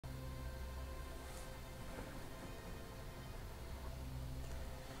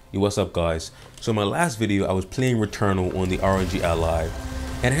Yo, what's up guys? So in my last video I was playing Returnal on the ROG Ally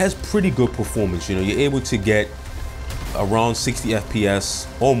and it has pretty good performance. You know, you're able to get around 60 FPS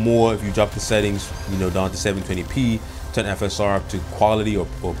or more if you drop the settings, you know, down to 720p, turn FSR up to quality or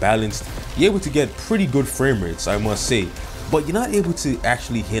balanced. You're able to get pretty good frame rates, I must say, but you're not able to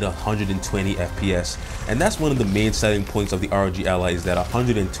actually hit 120 FPS, and that's one of the main selling points of the ROG Ally, is that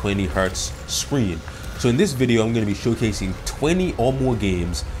 120 Hertz screen. So in this video I'm going to be showcasing 20 or more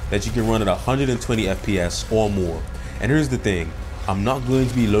games that you can run at 120 FPS or more. And here's the thing, I'm not going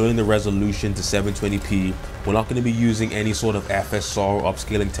to be lowering the resolution to 720p. We're not going to be using any sort of FSR or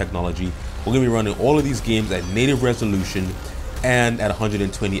upscaling technology. We're going to be running all of these games at native resolution and at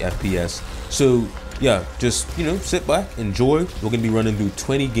 120 FPS. So yeah, just, you know, sit back, enjoy. We're going to be running through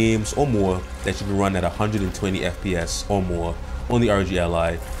 20 games or more that you can run at 120 FPS or more on the ROG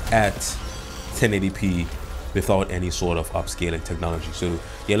Ally at 1080p without any sort of upscaling technology. So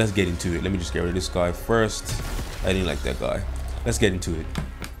yeah, let's get into it. Let me just get rid of this guy first. I didn't like that guy. Let's get into it.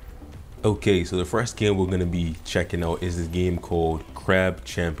 Okay, so the first game we're going to be checking out is this game called Crab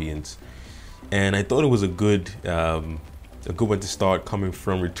Champions, and I thought it was a good one to start coming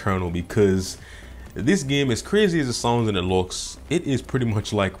from Returnal, because this game, as crazy as it sounds and it looks, it is pretty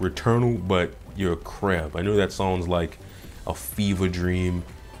much like Returnal, but you're a crab. I know that sounds like a fever dream,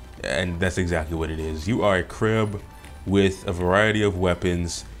 and that's exactly what it is. You are a crab with a variety of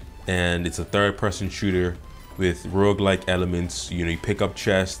weapons, and it's a third-person shooter with roguelike elements. You know, you pick up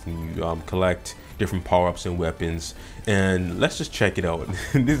chests and you collect different power-ups and weapons, and let's just check it out.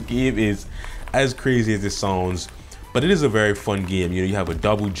 This game is as crazy as it sounds, but it is a very fun game. You know, you have a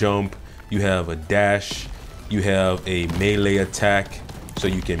double jump, you have a dash, you have a melee attack, so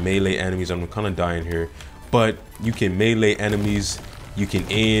you can melee enemies. I'm kind of dying here, but you can melee enemies, you can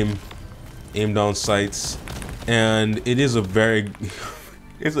aim down sights, and it is a very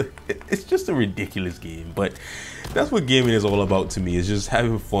it's just a ridiculous game. But that's what gaming is all about to me, is just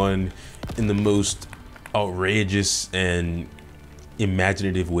having fun in the most outrageous and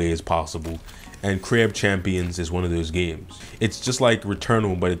imaginative way as possible. And Crab Champions is one of those games. It's just like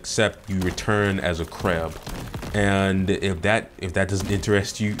Returnal, but except you return as a crab. And if that doesn't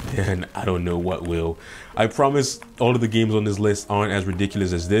interest you, then I don't know what will. I promise all of the games on this list aren't as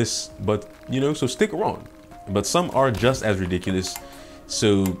ridiculous as this, but you know, so stick around. But some are just as ridiculous,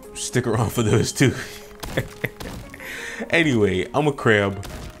 so stick around for those too. Anyway, I'm a crab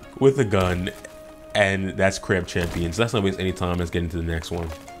with a gun, and that's Crab Champions. Let's not waste any time. Let's get into the next one.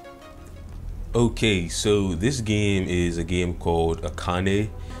 Okay, so this game is a game called Akane.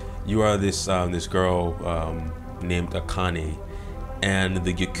 You are this this girl named Akane, and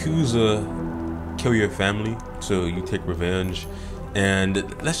the Yakuza kill your family, so you take revenge. And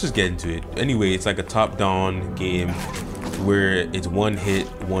let's just get into it. Anyway, it's like a top-down game where it's one hit,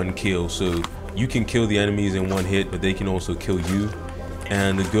 one kill. So you can kill the enemies in one hit, but they can also kill you.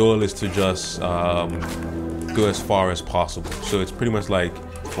 And the goal is to just go as far as possible. So it's pretty much like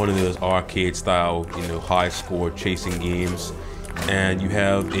one of those arcade style, you know, high score chasing games. And you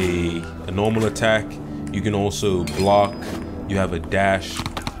have a normal attack, you can also block, you have a dash,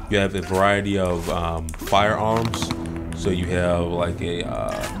 you have a variety of firearms. So you have like a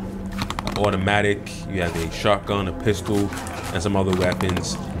automatic, you have a shotgun, a pistol, and some other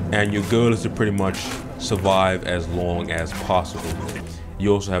weapons. And your goal is to pretty much survive as long as possible.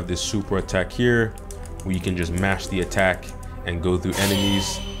 You also have this super attack here, where you can just mash the attack and go through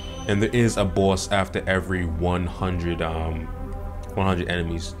enemies. And there is a boss after every 100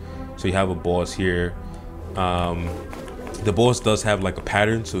 enemies. So you have a boss here. The boss does have like a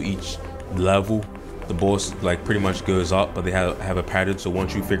pattern, so each level the boss like pretty much goes up, but they have a pattern. So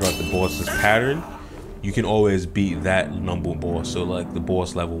once you figure out the boss's pattern, you can always beat that number boss. So like the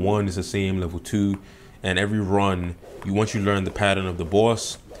boss level 1 is the same, level 2, and every run, once you learn the pattern of the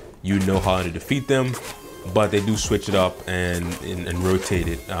boss, you know how to defeat them. But they do switch it up and rotate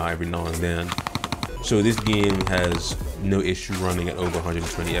it every now and then. So this game has no issue running at over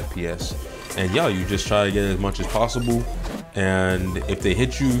 120 FPS. And yeah, you just try to get as much as possible, and if they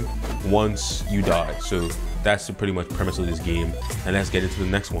hit you once, you die. So that's the pretty much premise of this game. And let's get into the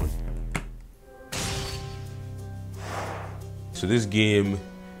next one. So this game,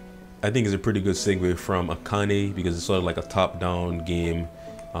 I think, is a pretty good segue from Akane, because it's sort of like a top-down game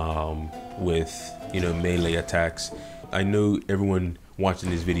with, you know, melee attacks. I know everyone watching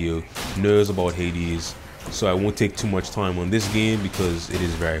this video knows about Hades, so I won't take too much time on this game because it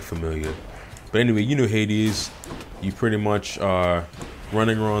is very familiar. But anyway, you know Hades, you pretty much are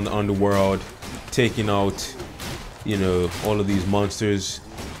running around the underworld, taking out, you know, all of these monsters,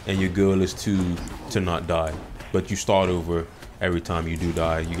 and your goal is to not die. But you start over every time you do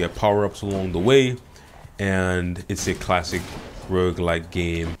die. You get power-ups along the way, and it's a classic roguelike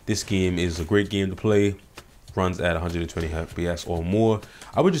game. This game is a great game to play. Runs at 120 FPS or more.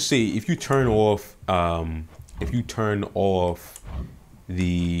 I would just say if you turn off the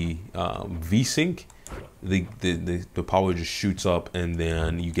VSync, the power just shoots up, and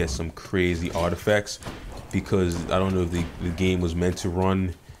then you get some crazy artifacts, because I don't know if the game was meant to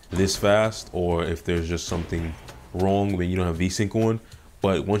run this fast or if there's just something wrong when you don't have VSync on.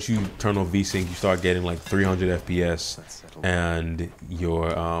 But once you turn on VSync, you start getting like 300 FPS, and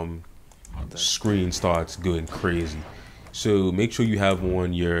your screen starts going crazy. So make sure you have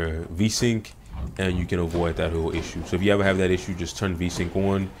on your VSync, and you can avoid that whole issue. So if you ever have that issue, just turn VSync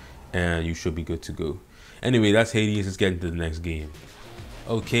on and you should be good to go. Anyway, that's Hades. Let's get into the next game.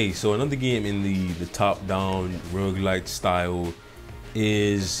 Okay, so another game in the top-down roguelike style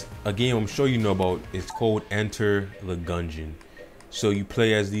is a game I'm sure you know about. It's called Enter the Gungeon. So you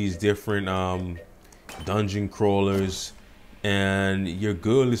play as these different dungeon crawlers, and your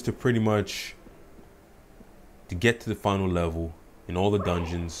goal is to pretty much to get to the final level in all the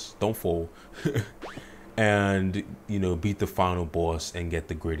dungeons, don't fall, and you know, beat the final boss and get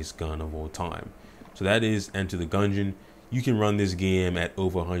the greatest gun of all time. So that is Enter the Gungeon. You can run this game at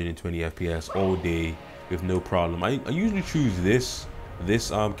over 120 FPS all day with no problem. I usually choose this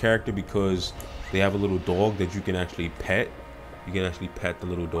character because they have a little dog that you can actually pet. You can actually pet the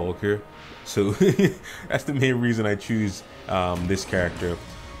little dog here. So that's the main reason I choose this character.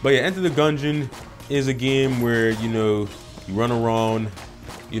 But yeah, Enter the Gungeon is a game where, you know, you run around,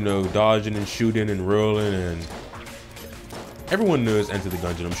 you know, dodging and shooting and rolling, and everyone knows Enter the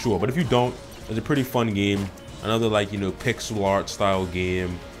Gungeon, I'm sure. But if you don't, it's a pretty fun game. Another, like, you know, pixel art style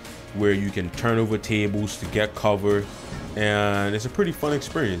game where you can turn over tables to get cover, and it's a pretty fun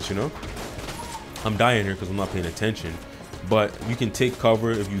experience, you know. I'm dying here because I'm not paying attention, but you can take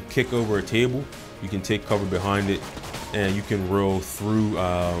cover. If you kick over a table, you can take cover behind it, and you can roll through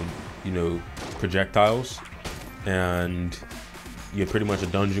you know, projectiles, and you're pretty much a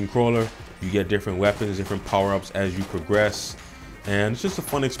dungeon crawler. You get different weapons, different power-ups as you progress, and it's just a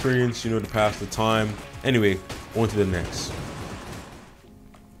fun experience, you know, to pass the time. Anyway, on to the next.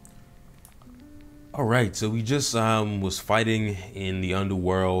 All right, so we just was fighting in the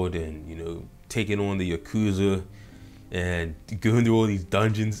underworld, and, you know, taking on the Yakuza and going through all these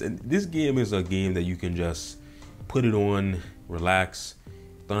dungeons. And this game is a game that you can just put it on, relax,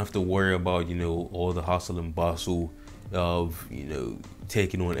 don't have to worry about, you know, all the hustle and bustle of, you know,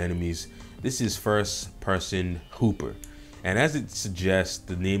 taking on enemies. This is first person Hooper, and as it suggests,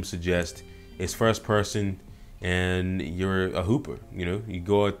 the name suggests, it's first person and you're a hooper. You know, you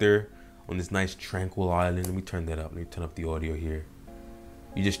go out there on this nice tranquil island. Let me turn that up. Let me turn up the audio here.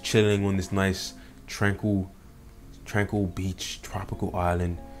 You're just chilling on this nice tranquil beach, tropical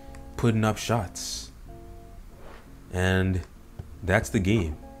island, putting up shots. And that's the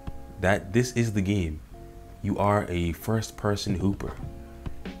game. This is the game. You are a first person hooper,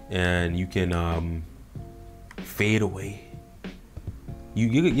 and you can fade away.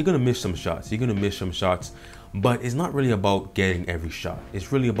 You're gonna miss some shots. You're gonna miss some shots, but it's not really about getting every shot.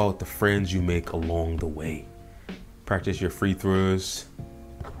 It's really about the friends you make along the way. Practice your free throws.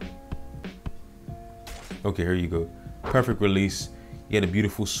 Okay, here you go. Perfect release. You get a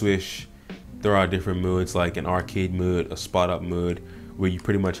beautiful swish. There are different modes, like an arcade mode, a spot up mode, where you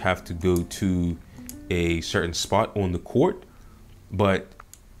pretty much have to go to a certain spot on the court, but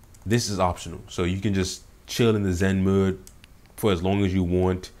this is optional. So you can just chill in the Zen mode for as long as you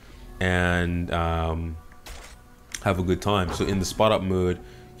want and have a good time. So in the spot up mode,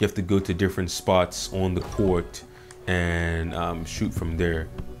 you have to go to different spots on the court and shoot from there.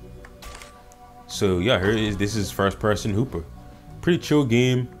 So yeah, here it is. This is first person hooper. Pretty chill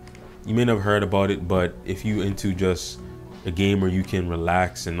game. You may not have heard about it, but if you into just a game where you can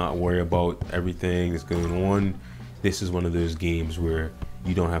relax and not worry about everything that's going on, this is one of those games where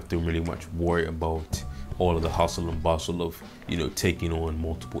you don't have to really much worry about all of the hustle and bustle of, you know, taking on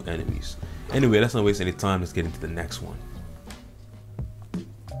multiple enemies. Anyway, let's not waste any time. Let's get into the next one.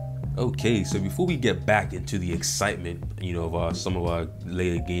 Okay, so before we get back into the excitement, you know, of some of our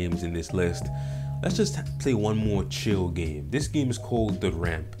later games in this list, let's just play one more chill game. This game is called The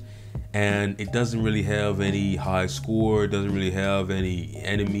Ramp, and it doesn't really have any high score. It doesn't really have any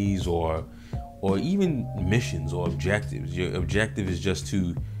enemies or even missions or objectives. Your objective is just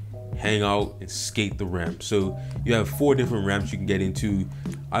to hang out and skate the ramp. So you have 4 different ramps you can get into.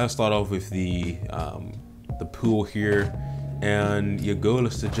 I'll start off with the pool here, and your goal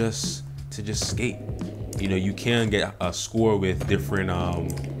is to just skate. You know, you can get a score with different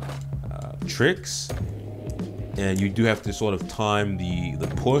tricks, and you do have to sort of time the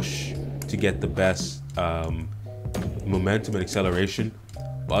push to get the best momentum and acceleration.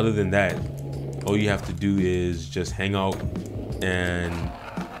 But other than that, all you have to do is just hang out and,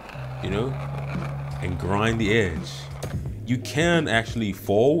 you know, and grind the edge. You can actually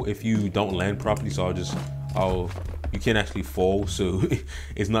fall if you don't land properly, so you can actually fall, so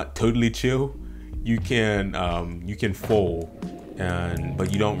it's not totally chill. You can fall,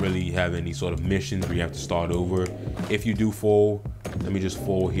 but you don't really have any sort of missions where you have to start over. If you do fall, let me just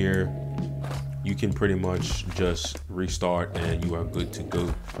fall here, you can pretty much just restart and you are good to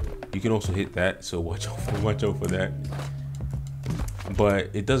go. You can also hit that, so watch out for that. But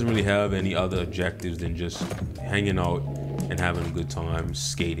it doesn't really have any other objectives than just hanging out and having a good time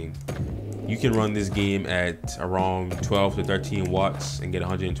skating. You can run this game at around 12 to 13 watts and get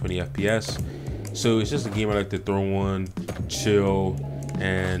 120 FPS. So it's just a game I like to throw on, chill,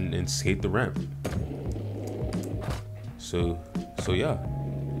 and skate the ramp. So yeah.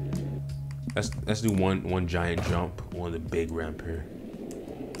 Let's do one giant jump on the big ramp here.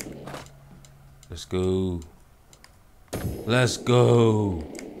 Let's go. Let's go.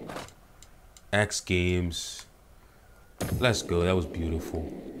 X Games. Let's go. That was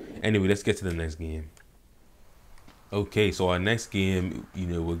beautiful. Anyway, let's get to the next game. Okay, so our next game, you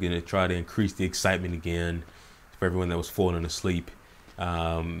know, we're gonna try to increase the excitement again for everyone that was falling asleep.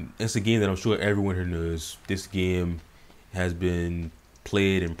 It's a game that I'm sure everyone here knows. This game has been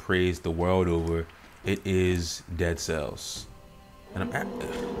played and praised the world over. It is Dead Cells, and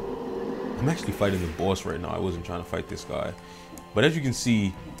I'm actually fighting the boss right now. I wasn't trying to fight this guy, but as you can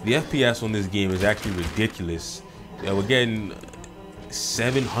see, the FPS on this game is actually ridiculous. We're getting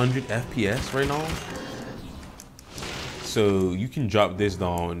 700 FPS right now. So you can drop this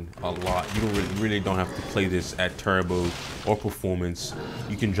down a lot. You really don't have to play this at turbo or performance.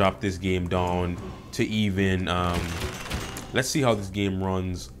 You can drop this game down to even, let's see how this game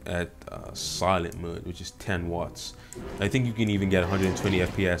runs at silent mode, which is 10 watts. I think you can even get 120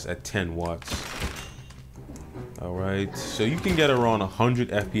 FPS at 10 watts. All right, so you can get around 100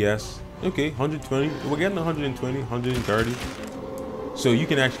 FPS. Okay, 120, we're getting 120, 130. So you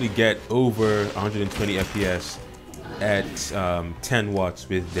can actually get over 120 FPS at 10 watts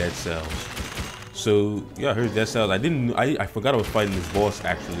with Dead Cells. So yeah, here's Dead Cells. I forgot I was fighting this boss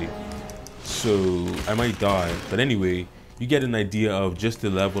actually, so I might die. But anyway, you get an idea of just the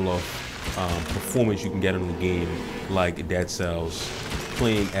level of performance you can get in the game, like Dead Cells,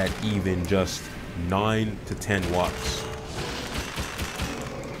 playing at even just 9 to 10 watts.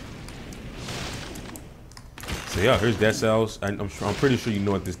 So yeah, here's Dead Cells. I'm pretty sure you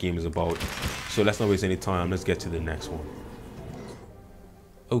know what this game is about. So let's not waste any time. Let's get to the next one.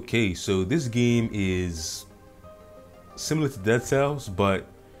 Okay, so this game is similar to Dead Cells, but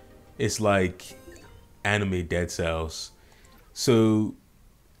it's like anime Dead Cells. So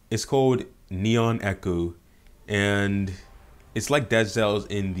it's called Neon Echo, and it's like Dead Cells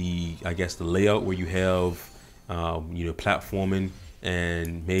in the, I guess, the layout where you have, you know, platforming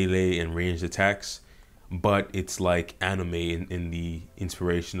and melee and ranged attacks, but it's like anime in the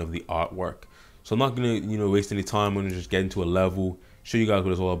inspiration of the artwork. So I'm not gonna, you know, waste any time. I'm gonna just get into a level, show you guys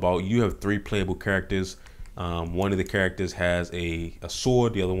what it's all about. You have 3 playable characters. One of the characters has a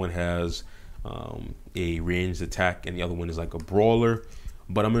sword, the other one has a ranged attack, and the other one is like a brawler.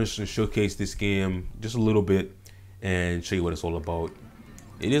 But I'm just gonna showcase this game just a little bit and show you what it's all about.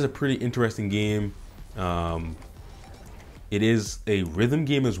 It is a pretty interesting game. It is a rhythm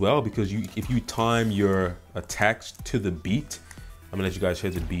game as well, because if you time your attacks to the beat, I'm gonna let you guys hear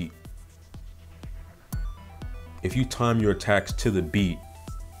the beat. If you time your attacks to the beat,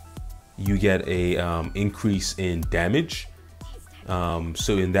 you get a increase in damage.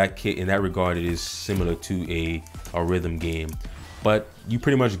 So in that regard, it is similar to a rhythm game. But you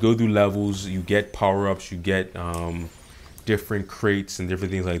pretty much go through levels, you get power-ups, you get different crates and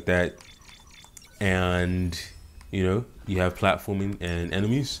different things like that. And, you know, you have platforming and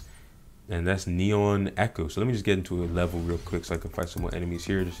enemies. And that's Neon Echo. So let me just get into a level real quick so I can fight some more enemies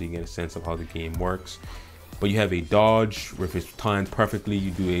here, just so you get a sense of how the game works. But you have a dodge, where if it's timed perfectly, you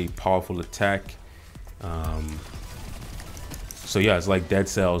do a powerful attack. So yeah, it's like Dead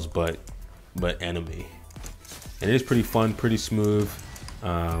Cells, but anime. And it is pretty fun, pretty smooth.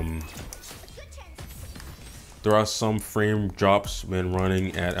 There are some frame drops when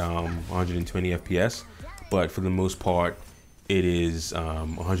running at 120 FPS, but for the most part, it is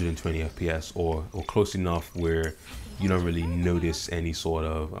 120 FPS or close enough where you don't really notice any sort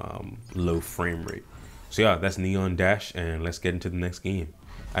of low frame rate. So yeah, that's Neon Dash, and let's get into the next game.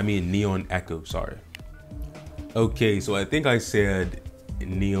 I mean Neon Echo, sorry. Okay, so I think I said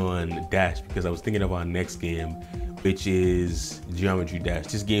Neon Dash because I was thinking of our next game, which is Geometry Dash.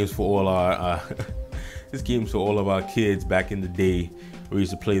 This game's for all our this game's for all of our kids back in the day. We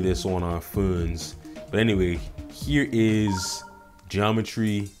used to play this on our phones. But anyway, here is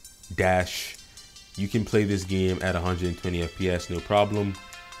Geometry Dash. You can play this game at 120 FPS, no problem.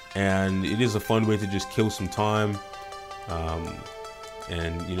 And it is a fun way to just kill some time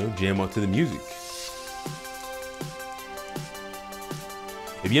and, you know, jam out to the music.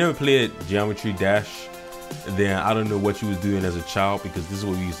 If you never played Geometry Dash, then I don't know what you was doing as a child, because this is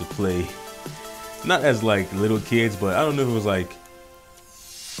what we used to play. Not as like little kids, but I don't know if it was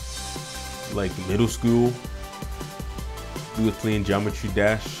like middle school. We were playing Geometry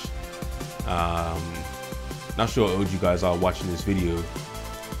Dash. Not sure how old you guys are watching this video.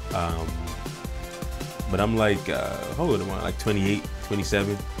 But I'm like, how old am I? Like 28,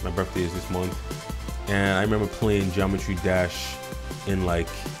 27. My birthday is this month. And I remember playing Geometry Dash in like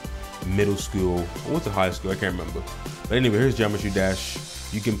middle school. Or what's a high school? I can't remember. But anyway, here's Geometry Dash.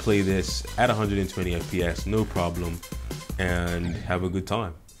 You can play this at 120 FPS, no problem, and have a good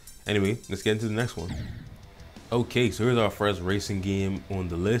time. Anyway, let's get into the next one. Okay, so here's our first racing game on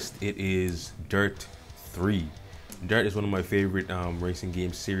the list. It is Dirt 3. Dirt is one of my favorite racing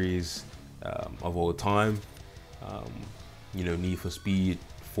game series of all time. You know, Need for Speed,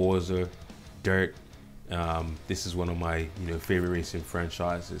 Forza, Dirt. This is one of my favorite racing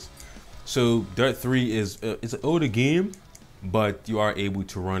franchises. So Dirt 3 is it's an older game, but you are able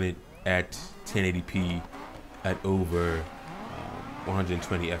to run it at 1080p at over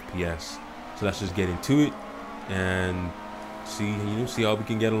 120 FPS. So let's just get into it and see how we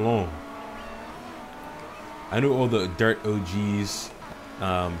can get along. I know all the Dirt OGs.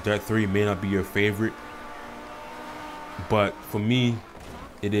 Dirt 3 may not be your favorite, but for me,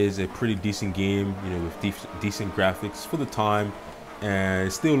 it is a pretty decent game, with decent graphics for the time, and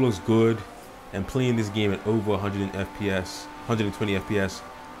it still looks good. And playing this game at over 120 FPS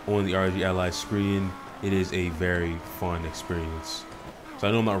on the ROG Ally screen, it is a very fun experience. So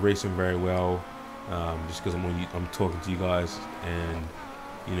I know I'm not racing very well, just because I'm talking to you guys and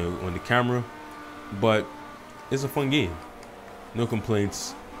on the camera, but it's a fun game. No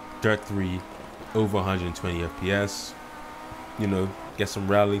complaints. Dirt 3 over 120 FPS. Get some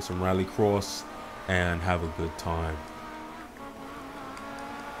rally cross, and have a good time.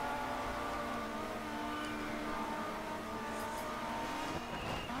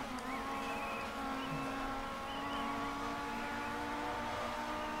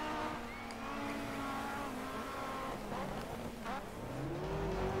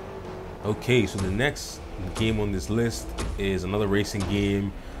 Okay, so the next game on this list is another racing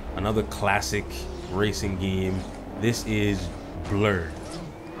game, another classic racing game. This is Blur.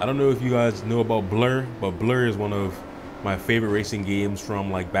 I don't know if you guys know about Blur, but Blur is one of my favorite racing games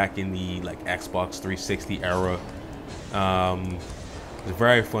from like back in the Xbox 360 era. It's a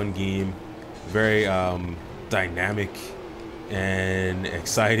very fun game, very dynamic and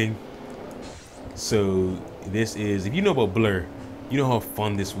exciting. So this is, if you know about Blur, you know how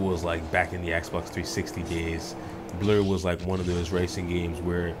fun this was like back in the Xbox 360 days. Blur was like one of those racing games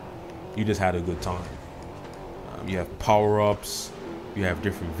where you just had a good time. You have power-ups, you have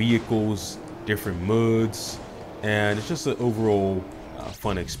different vehicles, different modes, and it's just an overall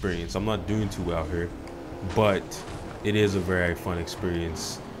fun experience. I'm not doing too well here, but it is a very fun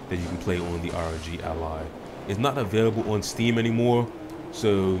experience that you can play on the ROG Ally. It's not available on Steam anymore,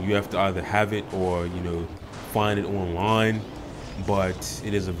 so you have to either have it or find it online, but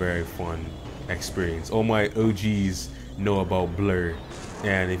it is a very fun experience. All my OGs know about Blur,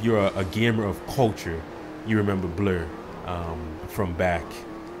 and if you're a gamer of culture, you remember Blur from back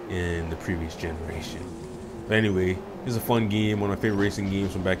in the previous generation. But anyway, it's a fun game, one of my favorite racing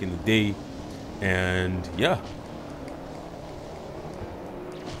games from back in the day, and yeah.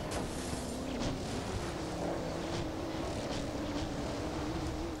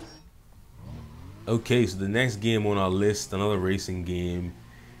 Okay, so the next game on our list, another racing game.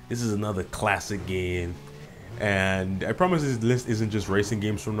 This is another classic game, and I promise this list isn't just racing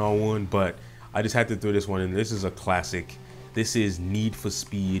games from now on, but I just had to throw this one in. This is a classic. This is Need for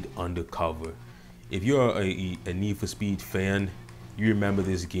Speed Undercover. If you're a Need for Speed fan, you remember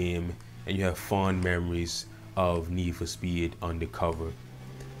this game and you have fond memories of Need for Speed Undercover.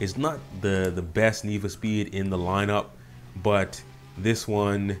 It's not the best Need for Speed in the lineup, but this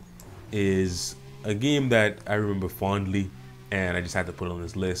one is a game that I remember fondly, and I just had to put it on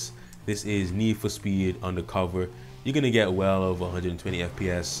this list. This is Need for Speed Undercover. You're gonna get well over 120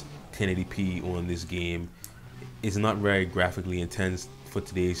 FPS, 1080p on this game. It's not very graphically intense for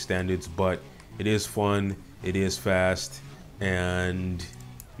today's standards, but it is fun, it is fast, and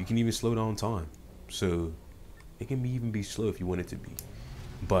You can even slow down time. So it can even be slow if you want it to be.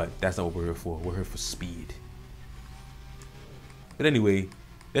 But that's not what we're here for. We're here for speed. But anyway,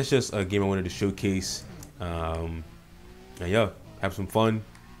 that's just a game I wanted to showcase. And yeah, have some fun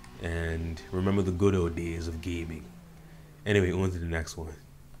and remember the good old days of gaming. Anyway, on to the next one.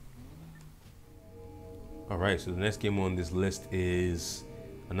 Alright, so the next game on this list is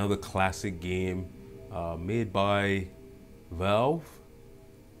another classic game made by Valve.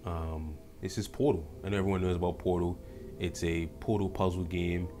 This is Portal. I know everyone knows about Portal. It's a Portal puzzle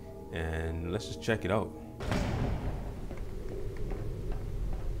game, and let's just check it out.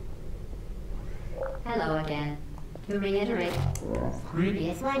 Hello again. To reiterate,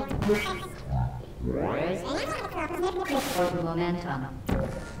 previous one. Portal momentum.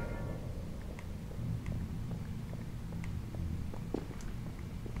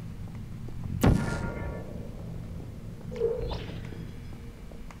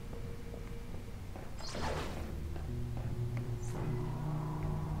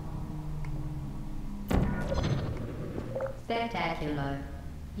 Spectacular.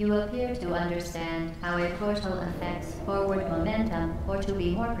 You appear to understand how a portal affects forward momentum, or to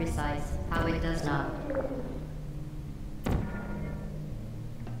be more precise, how it does not.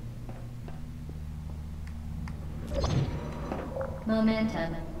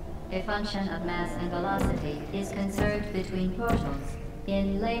 Momentum, a function of mass and velocity, is conserved between portals.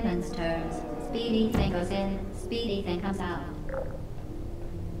 In layman's terms, speedy thing goes in, speedy thing comes out.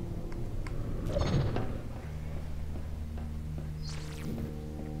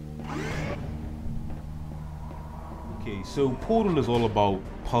 Okay, so Portal is all about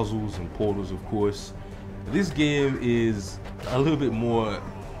puzzles and portals, of course. This game is a little bit more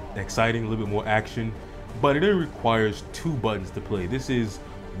exciting, a little bit more action, but it only requires 2 buttons to play. This is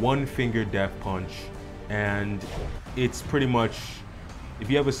one finger death punch, and it's pretty much, if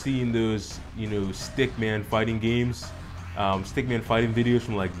you ever seen those, stickman fighting games, stickman fighting videos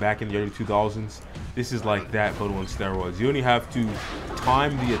from like back in the early 2000s, this is like that, but on steroids. You only have to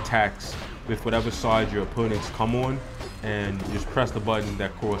time the attacks with whatever side your opponents come on, and just press the button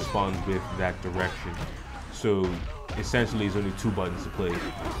that corresponds with that direction. So essentially it's only 2 buttons to play,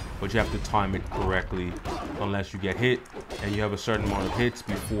 but you have to time it correctly unless you get hit, and you have a certain amount of hits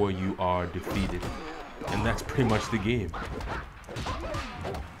before you are defeated. And that's pretty much the game.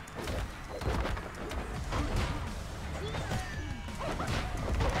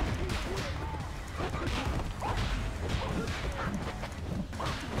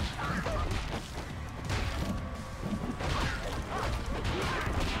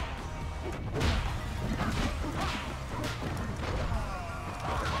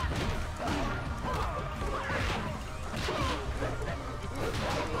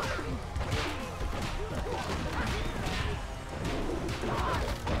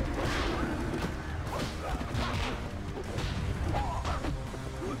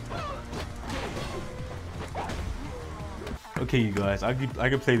 Okay, you guys, I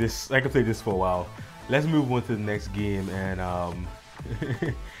could play this. I could play this for a while. Let's move on to the next game and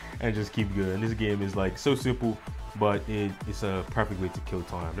and just keep going. This game is like so simple, but it's a perfect way to kill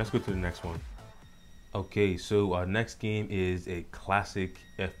time. Let's go to the next one. Okay, so our next game is a classic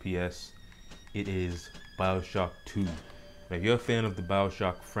FPS. It is BioShock 2. Now, if you're a fan of the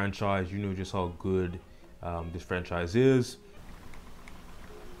BioShock franchise, you know just how good this franchise is.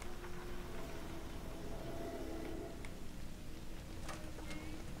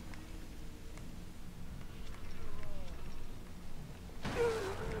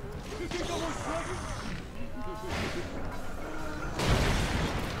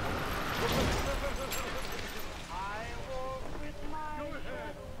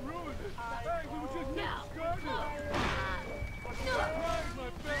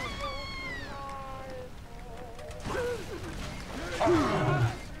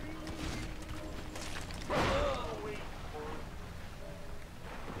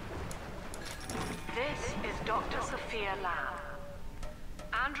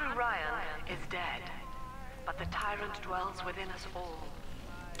 Andrew Ryan is dead, but the tyrant dwells within us all.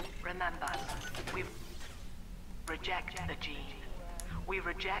 Remember, we reject the gene. We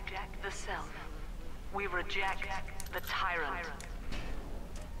reject the self. We reject the tyrant.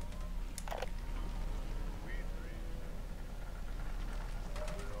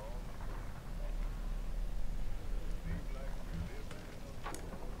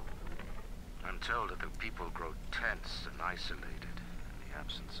 I'm told that the people grow tense and isolated in the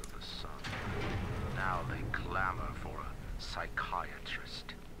absence of the sun. Now they clamor for a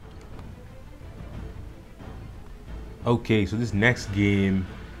psychiatrist. Okay, so this next game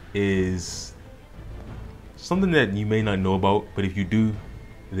is something that you may not know about, but if you do,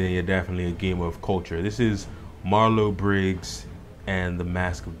 then you're definitely a gamer of culture. This is Marlo Briggs and the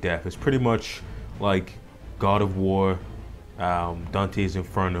Mask of Death. It's pretty much like God of War, Dante's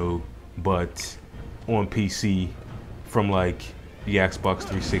Inferno, but on PC from like the Xbox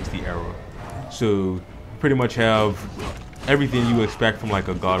 360 era. So pretty much have everything you expect from like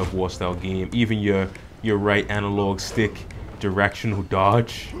a God of War style game, even your right analog stick directional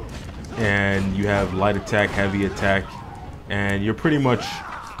dodge, and you have light attack, heavy attack, and you're pretty much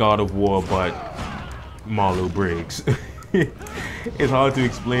God of War but Marlo Briggs. It's hard to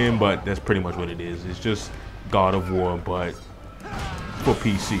explain, but that's pretty much what it is. It's just God of War but for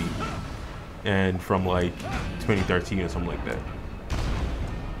PC and from like 2013 or something like that.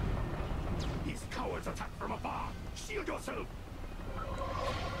 These cowards attack from afar. Shield yourself.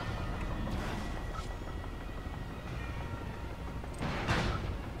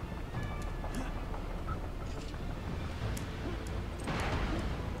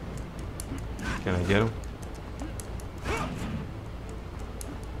 Can I get him?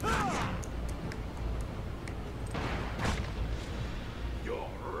 Your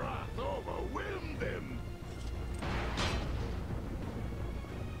wrath overwhelmed them.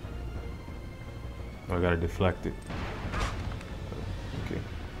 Oh, I gotta deflect it. Okay.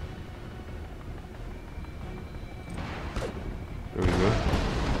 There we go.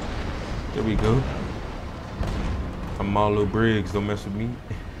 There we go. I'm Marlo Briggs, don't mess with me.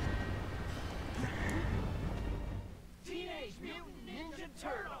 Teenage Mutant Ninja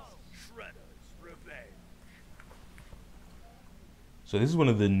Turtles. Shredder's Revenge. So this is one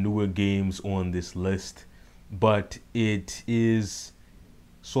of the newer games on this list, but it is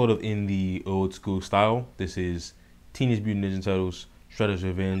sort of in the old school style. This is Teenage Mutant Ninja Turtles, Shredder's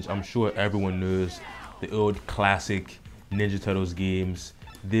Revenge. I'm sure everyone knows the old classic Ninja Turtles games.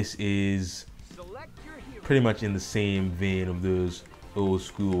 This is pretty much in the same vein of those old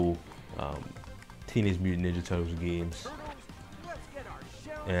school Teenage Mutant Ninja Turtles games.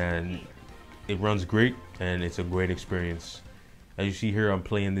 And it runs great, and it's a great experience. As you see here, I'm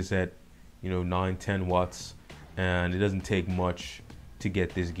playing this at 9-10 watts, and it doesn't take much to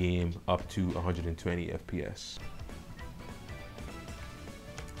get this game up to 120 FPS.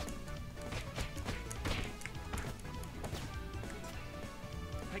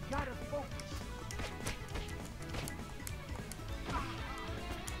 I gotta focus.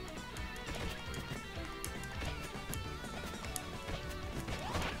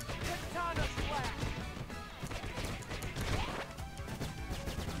 Katana slash.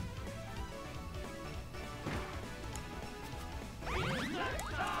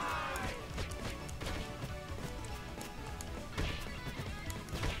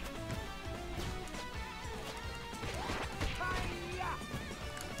 Hi-ya!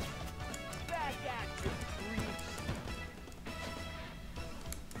 Back at you, creeps.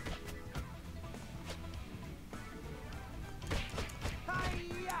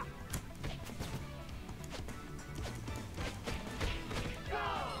 Hi-ya!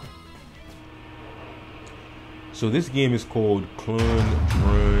 So this game is called Clone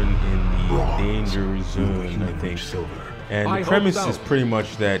Drone in the Danger Zone, I think. And the premise is pretty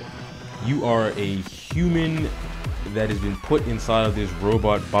much that you are a human that has been put inside of this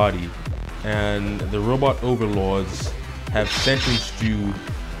robot body, and the robot overlords have sentenced you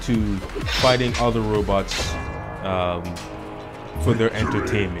to fighting other robots for their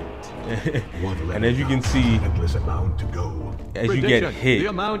entertainment. And as you can see, as you get hit, the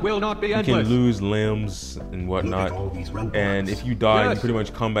amount will not be you endless. can lose limbs and whatnot, and if you die, you pretty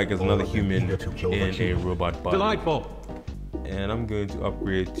much come back as another human in a robot body. Delightful. And I'm going to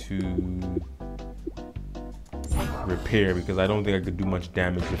upgrade to repair because I don't think I could do much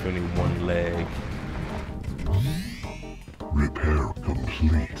damage with only one leg. Repair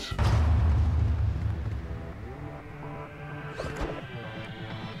complete.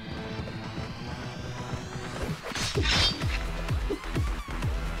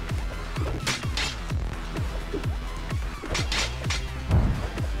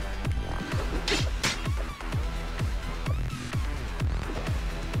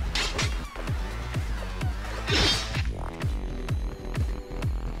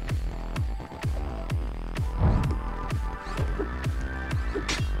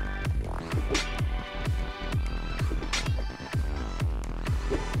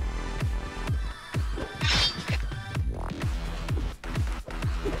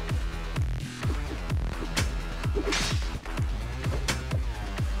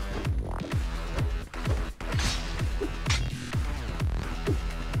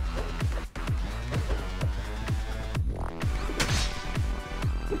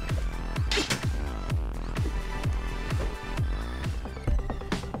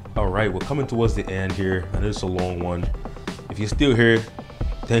 All right, we're coming towards the end here. I know it's a long one. If you're still here,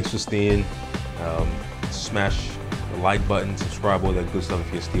 thanks for staying. Smash the like button, subscribe, all that good stuff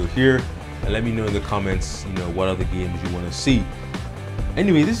if you're still here, and let me know in the comments, you know, what other games you want to see.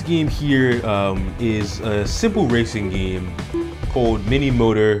 Anyway, this game here is a simple racing game called Mini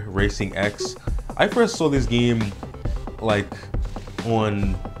Motor Racing X. I first saw this game like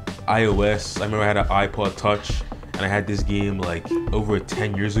on iOS. I remember I had an iPod Touch and I had this game like over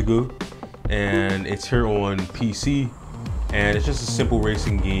 10 years ago, and it's here on PC, and it's just a simple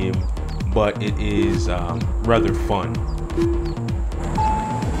racing game, but it is rather fun.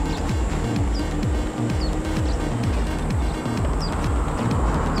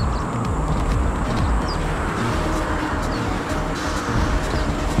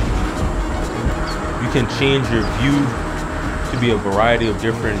 You can change your view to be a variety of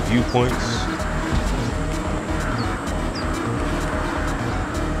different viewpoints.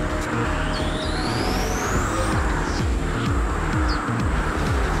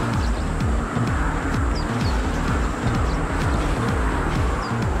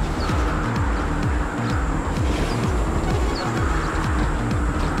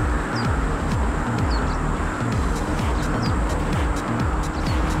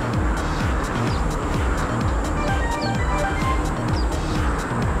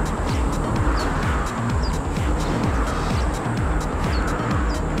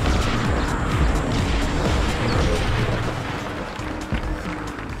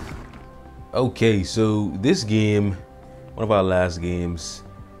 Okay, so this game, one of our last games,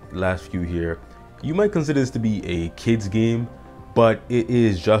 the last few here, you might consider this to be a kids game, but it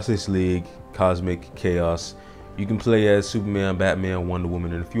is Justice League Cosmic Chaos. You can play as Superman, Batman, Wonder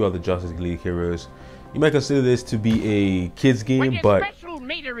Woman, and a few other Justice League heroes. You might consider this to be a kids game, but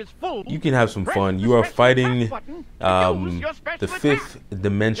you can have some fun. You are fighting the fifth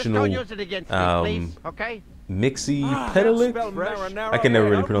dimensional Mixie Pedalic. I can never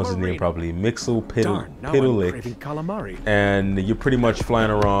really pronounce his name properly. Mixel Pedalic. And you're pretty much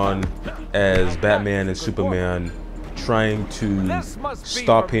flying around as Batman and Superman, trying to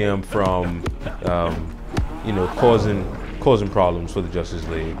stop him from, you know, causing problems for the Justice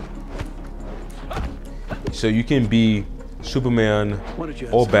League. So you can be Superman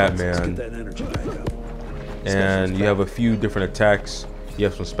or Batman, and you have a few different attacks. You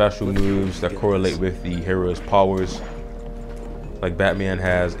have some special moves that correlate with the hero's powers. Like Batman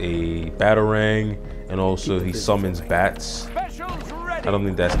has a batarang, and also he summons bats. I don't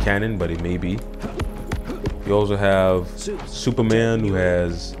think that's canon, but it may be. You also have Superman, who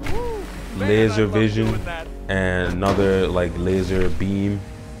has laser vision and another like laser beam.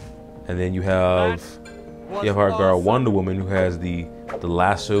 And then you have our girl Wonder Woman, who has the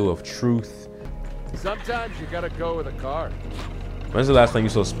lasso of truth. Sometimes you gotta go with a car. When's the last time you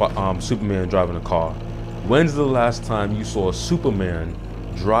saw Superman driving a car? When's the last time you saw Superman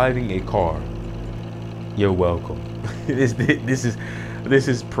driving a car? You're welcome. This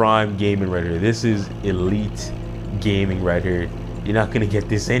is prime gaming right here. This is elite gaming right here. You're not gonna get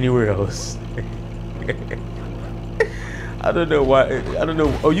this anywhere else. I don't know why. I don't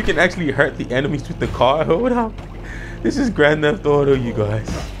know. Oh, you can actually hurt the enemies with the car. Hold up. This is Grand Theft Auto, you guys.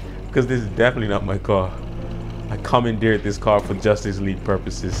 Because this is definitely not my car. I commandeered this car for Justice League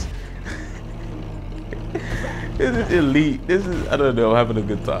purposes. This is elite. This is, I don't know, I'm having a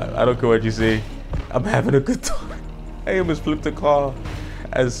good time. I don't care what you say. I'm having a good time. I almost flipped a car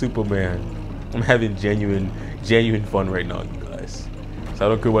as Superman. I'm having genuine fun right now, you guys. So I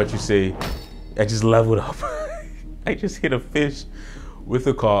don't care what you say. I just leveled up. I just hit a fish with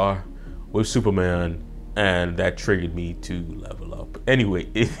a car with Superman, and that triggered me to level up. Anyway,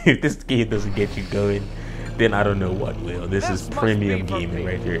 if this game doesn't get you going, then I don't know what will. This is premium gaming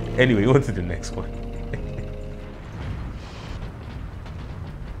right here. Anyway, on to the next one.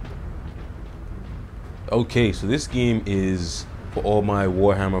 Okay, so this game is for all my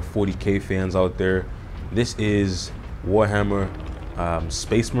Warhammer 40k fans out there. This is Warhammer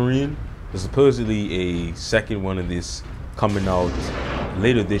Space Marine. There's supposedly a second one of this coming out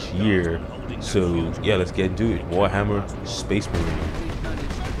later this year. So yeah, let's get into it. Warhammer Space Marine.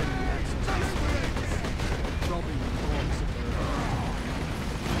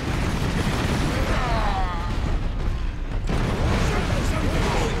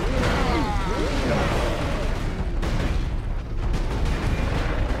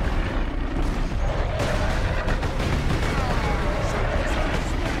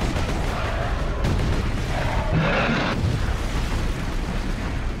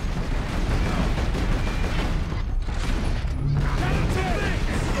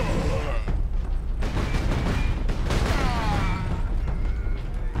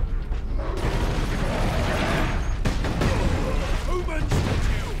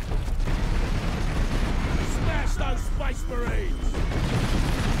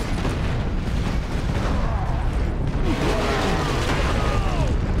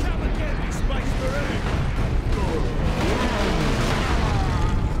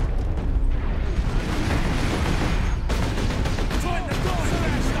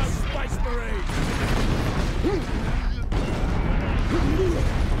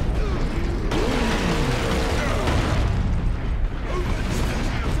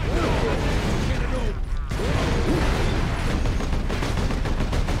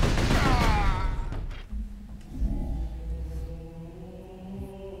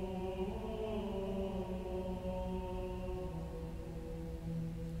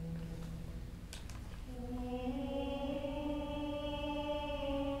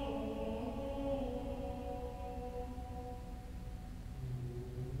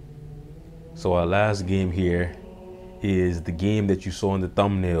 So our last game here is the game that you saw in the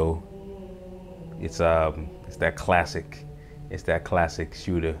thumbnail. It's that classic. It's that classic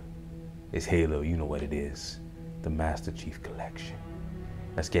shooter. It's Halo. You know what it is. The Master Chief Collection.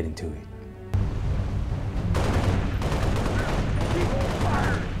 Let's get into it.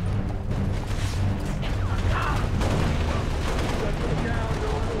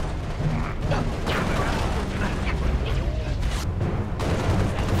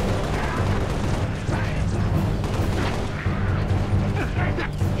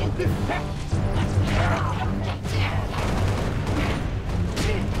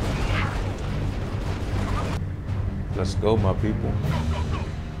 Let's go, my people.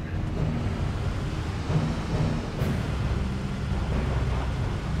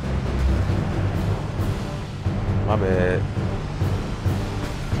 My bad.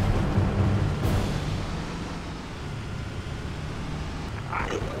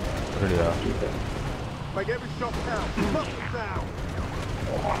 Pretty off. Make every shot count. Muscle down.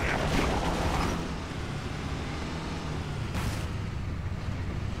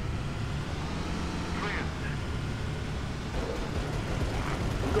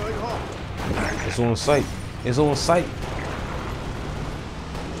 I'm going hot. It's on sight. It's on sight.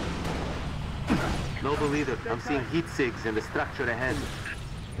 Noble leader, I'm seeing heat sigs in the structure ahead.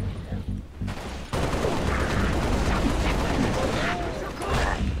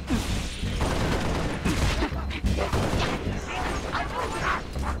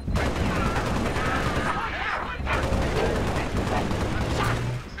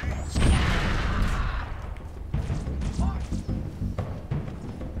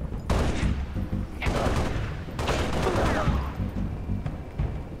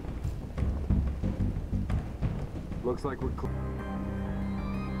 Looks like we're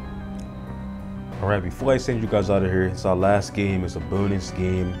Alright, before I send you guys out of here, it's our last game. It's a bonus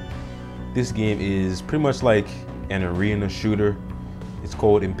game. This game is pretty much like an arena shooter. It's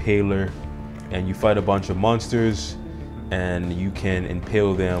called Impaler, and you fight a bunch of monsters and you can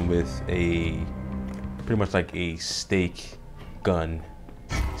impale them with a pretty much like a stake gun,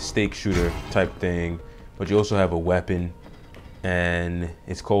 stake shooter type thing, but you also have a weapon, and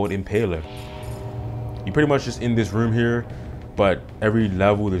it's called Impaler. You're pretty much just in this room here, but every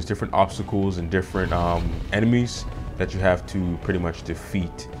level there's different obstacles and different enemies that you have to pretty much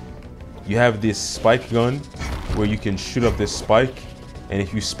defeat. You have this spike gun where you can shoot up this spike, and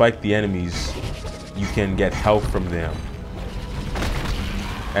if you spike the enemies, you can get health from them.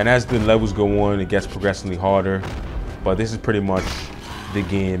 And as the levels go on, it gets progressively harder, but this is pretty much the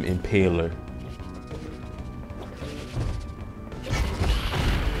game Impaler.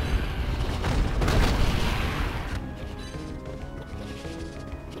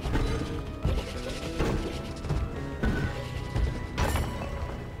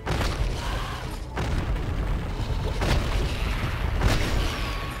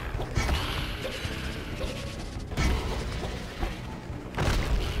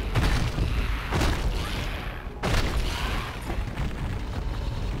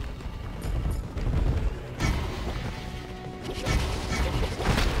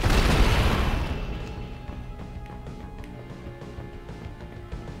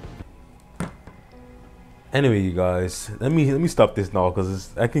 Anyway, you guys, let me stop this now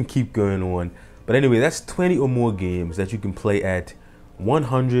because I can keep going on. But anyway, that's 20 or more games that you can play at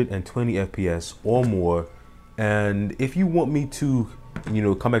 120 FPS or more. And if you want me to, you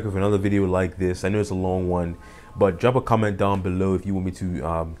know, come back with another video like this, I know it's a long one, but drop a comment down below if you want me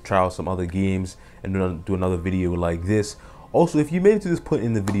to try out some other games and do another video like this. Also, if you made it to this point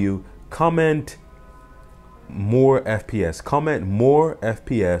in the video, comment more FPS. Comment more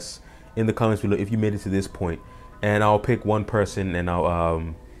FPS in the comments below if you made it to this point, and I'll pick one person and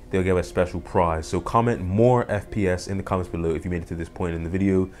they'll get a special prize. So comment more FPS in the comments below if you made it to this point in the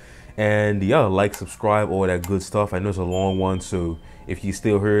video. And yeah, like, subscribe, all that good stuff. I know it's a long one, so if you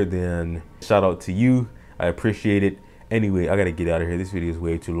still here, then shout out to you. I appreciate it. Anyway, I gotta get out of here. This video is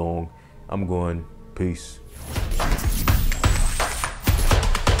way too long. I'm going. Peace.